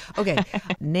too. Okay.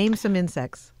 Name some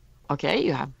insects. Okay,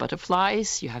 you have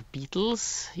butterflies, you have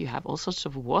beetles, you have all sorts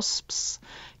of wasps,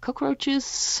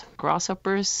 cockroaches,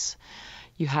 grasshoppers,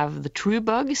 you have the true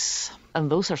bugs, and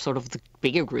those are sort of the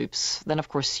bigger groups. Then, of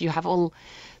course, you have all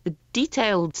the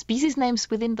detailed species names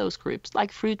within those groups,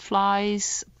 like fruit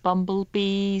flies,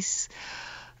 bumblebees,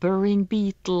 burrowing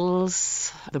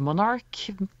beetles, the monarch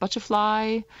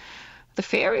butterfly, the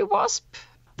fairy wasp,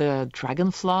 the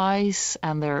dragonflies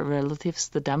and their relatives,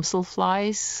 the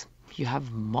damselflies. You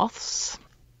have moths.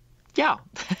 Yeah,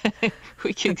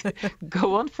 we could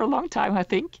go on for a long time, I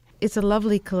think. It's a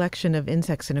lovely collection of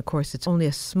insects, and of course, it's only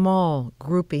a small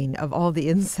grouping of all the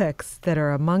insects that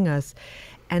are among us.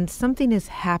 And something is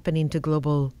happening to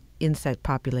global insect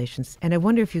populations. And I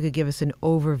wonder if you could give us an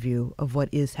overview of what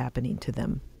is happening to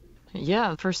them.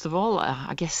 Yeah, first of all,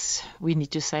 I guess we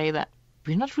need to say that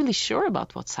we're not really sure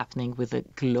about what's happening with the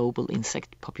global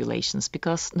insect populations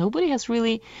because nobody has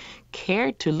really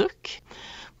cared to look.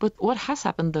 But what has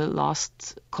happened the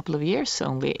last couple of years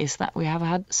only is that we have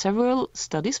had several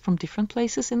studies from different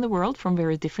places in the world, from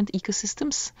very different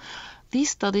ecosystems.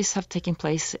 These studies have taken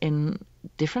place in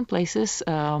different places.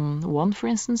 One, for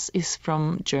instance, is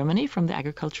from Germany, from the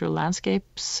agricultural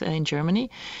landscapes in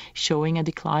Germany, showing a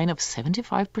decline of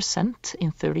 75%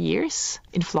 in 30 years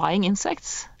in flying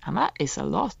insects. And that is a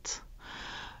lot.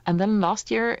 And then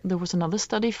last year, there was another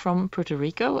study from Puerto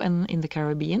Rico and in the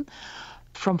Caribbean,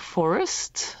 from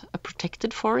forest, a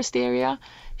protected forest area,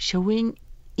 showing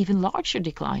even larger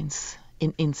declines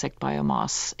in insect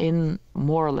biomass in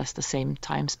more or less the same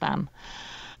time span.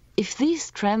 If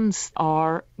these trends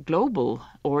are global,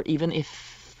 or even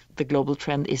if the global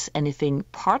trend is anything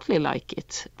partly like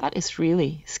it, that is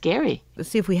really scary. Let's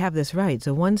see if we have this right.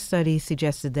 So one study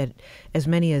suggested that as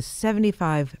many as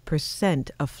 75%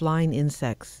 of flying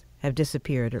insects have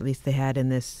disappeared, or at least they had in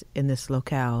this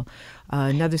locale.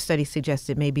 Another study suggests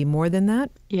it may be more than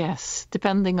that? Yes,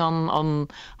 depending on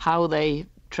how they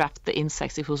trapped the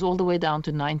insects. It was all the way down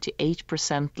to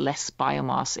 98% less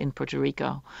biomass in Puerto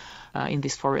Rico, in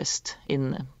this forest,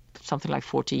 in something like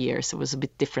 40 years. It was a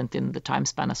bit different in the time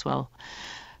span as well.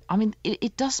 I mean,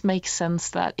 it does make sense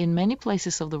that in many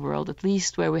places of the world, at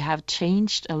least where we have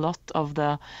changed a lot of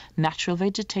the natural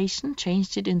vegetation,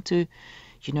 changed it into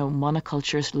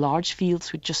monocultures, large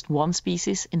fields with just one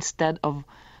species instead of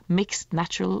mixed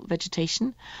natural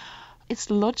vegetation, it's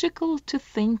logical to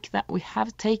think that we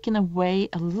have taken away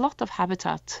a lot of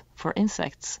habitat for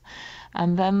insects.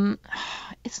 And then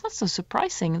it's not so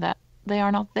surprising that they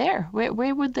are not there.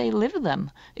 Where would they live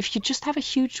then? If you just have a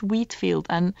huge wheat field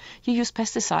and you use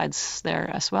pesticides there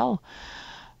as well,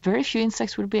 very few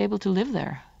insects would be able to live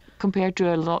there compared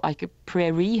to like a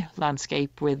prairie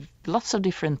landscape with lots of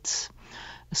different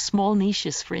small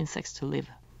niches for insects to live.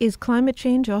 Is climate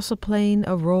change also playing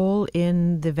a role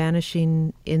in the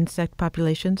vanishing insect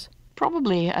populations?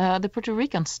 Probably. The Puerto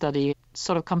Rican study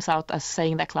sort of comes out as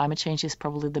saying that climate change is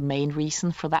probably the main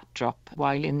reason for that drop,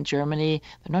 while in Germany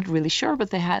they're not really sure, but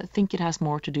they think it has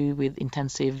more to do with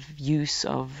intensive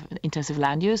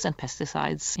land use and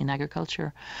pesticides in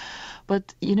agriculture.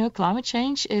 But, climate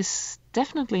change is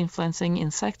definitely influencing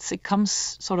insects. It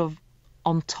comes sort of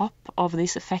on top of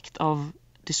this effect of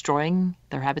destroying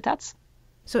their habitats.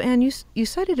 So, Anne, you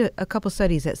cited a couple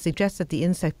studies that suggest that the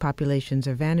insect populations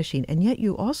are vanishing, and yet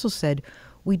you also said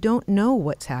we don't know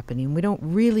what's happening. We don't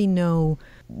really know.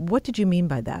 What did you mean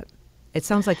by that? It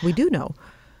sounds like we do know.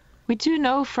 We do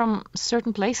know from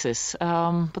certain places,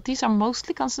 but these are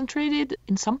mostly concentrated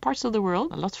in some parts of the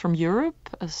world, a lot from Europe,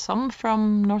 some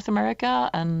from North America,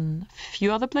 and a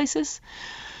few other places.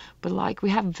 But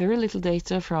we have very little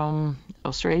data from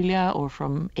Australia or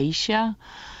from Asia.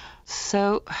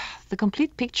 So the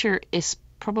complete picture is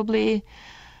probably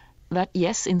that,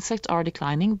 yes, insects are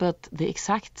declining, but the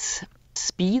exact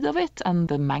speed of it and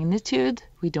the magnitude,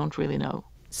 we don't really know.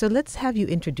 So let's have you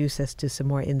introduce us to some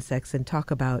more insects and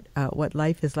talk about what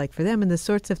life is like for them and the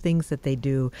sorts of things that they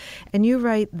do. And you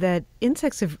write that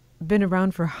insects have been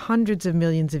around for hundreds of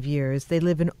millions of years. They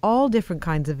live in all different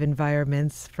kinds of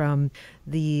environments, from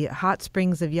the hot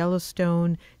springs of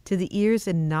Yellowstone to the ears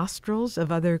and nostrils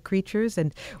of other creatures.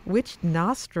 And which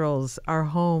nostrils are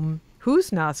home,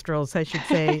 whose nostrils, I should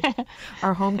say,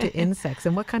 are home to insects,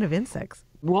 and what kind of insects?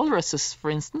 Walruses, for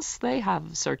instance, they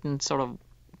have certain sort of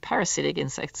parasitic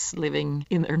insects living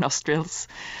in their nostrils.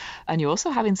 And you also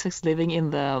have insects living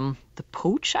in the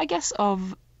pouch, I guess,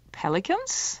 of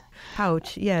pelicans.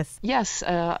 Pouch, yes. Yes,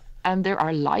 and there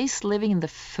are lice living in the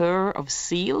fur of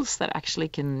seals that actually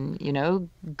can,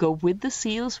 go with the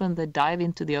seals when they dive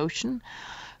into the ocean,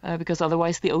 because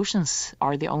otherwise the oceans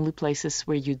are the only places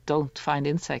where you don't find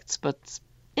insects. But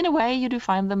in a way, you do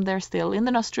find them there still, in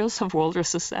the nostrils of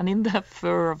walruses and in the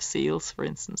fur of seals, for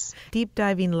instance. Deep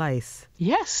diving lice.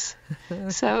 Yes.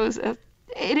 So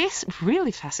it is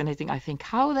really fascinating, I think,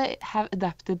 how they have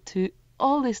adapted to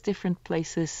all these different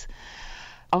places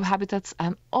of habitats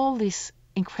and all these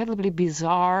incredibly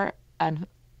bizarre and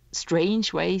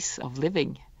strange ways of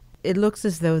living. It looks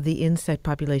as though the insect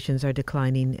populations are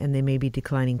declining, and they may be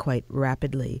declining quite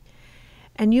rapidly.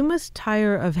 And you must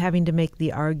tire of having to make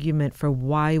the argument for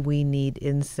why we need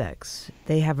insects.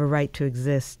 They have a right to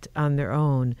exist on their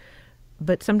own.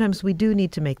 But sometimes we do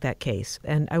need to make that case.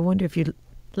 And I wonder if you'd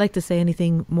like to say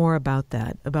anything more about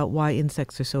that, about why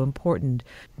insects are so important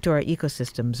to our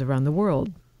ecosystems around the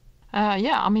world.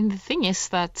 The thing is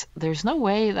that there's no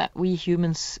way that we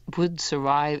humans would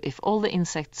survive if all the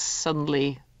insects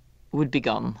suddenly would be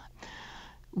gone.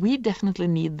 We definitely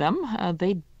need them.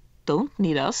 They don't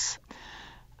need us.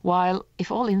 While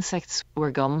if all insects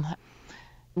were gone,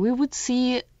 we would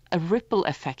see a ripple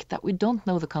effect that we don't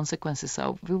know the consequences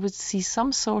of. We would see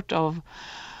some sort of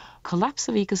collapse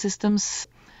of ecosystems.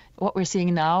 What we're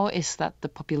seeing now is that the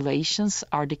populations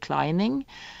are declining.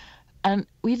 And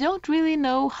we don't really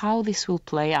know how this will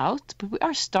play out, but we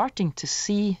are starting to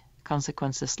see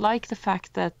consequences, like the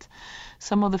fact that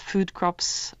some of the food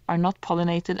crops are not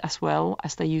pollinated as well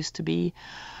as they used to be.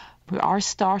 We are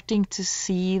starting to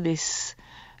see this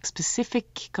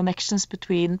specific connections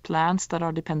between plants that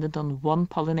are dependent on one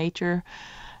pollinator,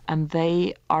 and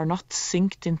they are not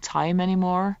synced in time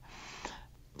anymore.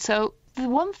 So the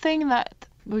one thing that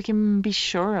we can be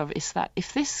sure of is that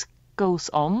if this goes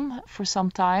on for some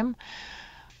time,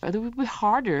 it will be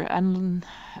harder and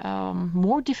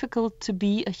more difficult to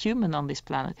be a human on this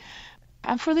planet.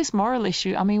 And for this moral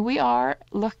issue, we are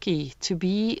lucky to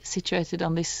be situated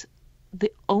on this,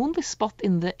 the only spot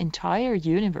in the entire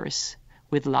universe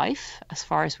with life, as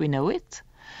far as we know it.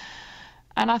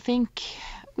 And I think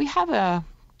we have a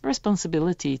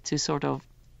responsibility to sort of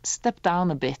step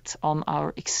down a bit on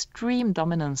our extreme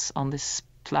dominance on this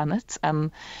planet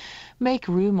and make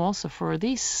room also for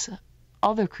these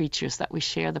other creatures that we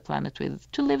share the planet with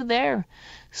to live their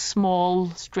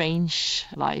small, strange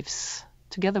lives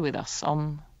together with us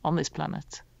on this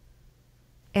planet.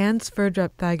 Anne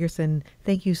Sverdrup-Thygesen,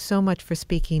 thank you so much for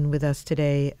speaking with us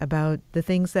today about the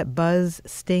things that buzz,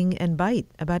 sting, and bite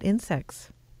about insects.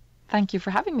 Thank you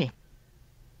for having me.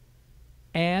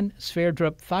 Anne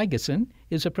Sverdrup Thygesen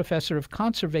is a professor of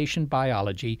conservation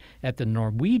biology at the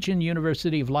Norwegian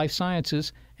University of Life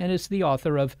Sciences and is the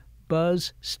author of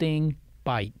Buzz, Sting,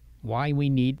 Bite: Why We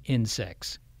Need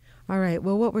Insects. All right.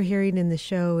 Well, what we're hearing in the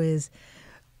show is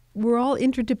we're all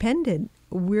interdependent.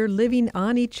 We're living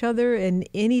on each other and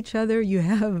in each other. You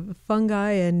have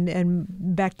fungi and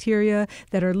bacteria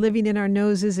that are living in our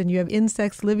noses, and you have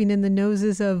insects living in the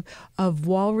noses of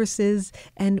walruses,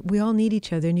 and we all need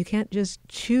each other. And you can't just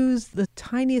choose the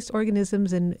tiniest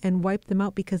organisms and wipe them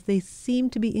out because they seem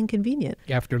to be inconvenient.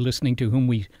 After listening to whom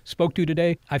we spoke to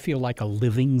today, I feel like a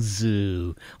living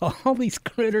zoo. All these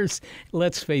critters,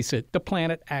 let's face it, the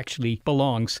planet actually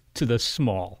belongs to the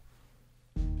small.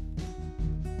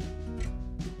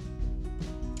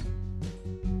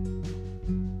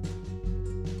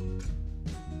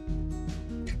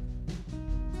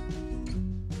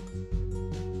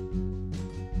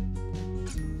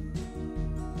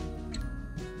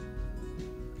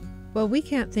 Well, we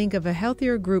can't think of a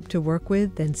healthier group to work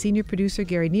with than senior producer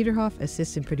Gary Niederhoff,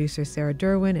 assistant producer Sarah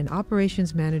Derwin, and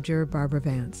operations manager Barbara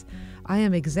Vance. I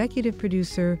am executive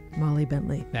producer Molly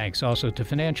Bentley. Thanks also to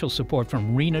financial support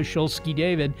from Rena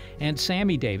Shulsky-David and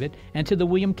Sammy David, and to the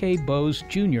William K. Bowes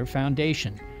Jr.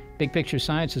 Foundation. Big Picture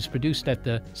Science is produced at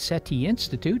the SETI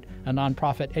Institute, a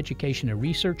nonprofit education and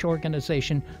research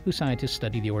organization whose scientists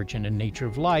study the origin and nature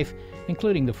of life,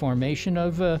 including the formation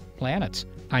of planets.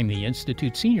 I'm the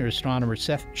Institute senior astronomer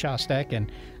Seth Shostak,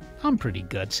 and I'm pretty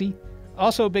gutsy.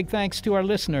 Also, big thanks to our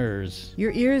listeners.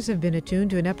 Your ears have been attuned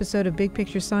to an episode of Big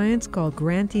Picture Science called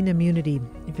Granting Immunity.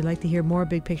 If you'd like to hear more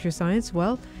Big Picture Science,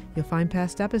 well, you'll find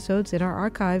past episodes in our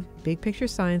archive,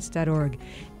 bigpicturescience.org.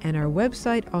 And our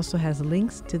website also has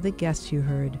links to the guests you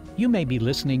heard. You may be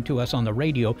listening to us on the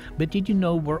radio, but did you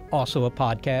know we're also a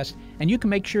podcast? And you can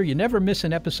make sure you never miss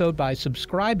an episode by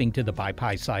subscribing to the By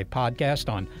Pi Sci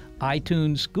podcast on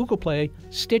iTunes, Google Play,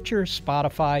 Stitcher,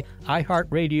 Spotify,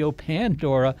 iHeartRadio,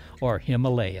 Pandora, or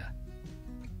Himalaya.